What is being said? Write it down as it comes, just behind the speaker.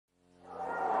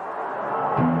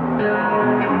Held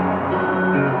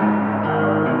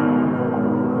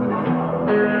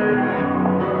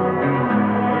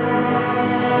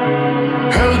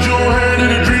your hand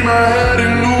in a dream I had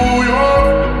in New York,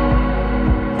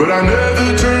 but I never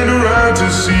turned around to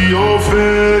see your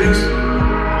face.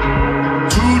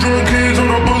 Two drunk kids on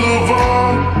a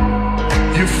boulevard,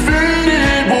 you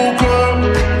faded, woke up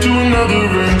to another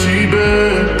empty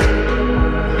bed.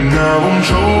 Now I'm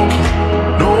choking,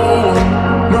 no one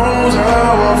knows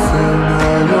how I feel.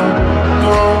 Now you're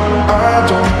gone, I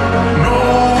don't know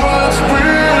what's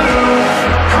real.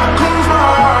 I close my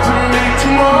eyes and make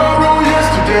tomorrow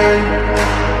yesterday.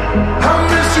 I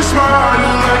miss your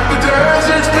smile like the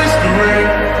deserts miss the rain.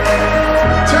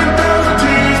 10,000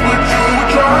 tears, but you would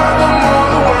drive them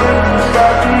all away. If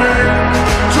I could make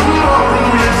tomorrow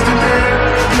yesterday,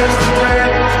 yesterday,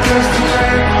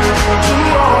 yesterday,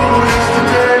 tomorrow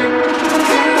yesterday,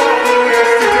 tomorrow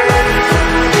yesterday.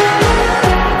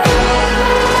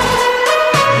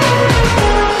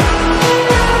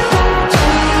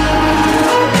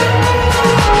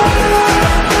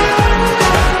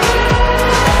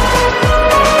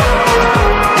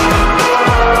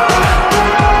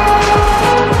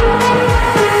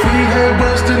 We head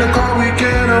west in a car we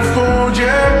can't afford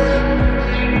yet.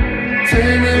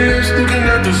 Flaming lips looking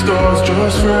at the stars,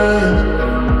 just friends.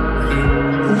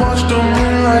 Watch the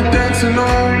moonlight dancing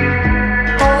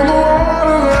on the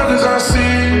water as I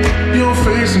see your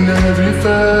face in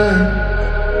everything.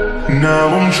 Now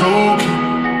I'm choking,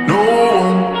 no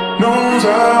one knows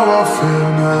how I feel.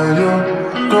 Now you're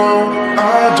gone,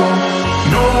 I don't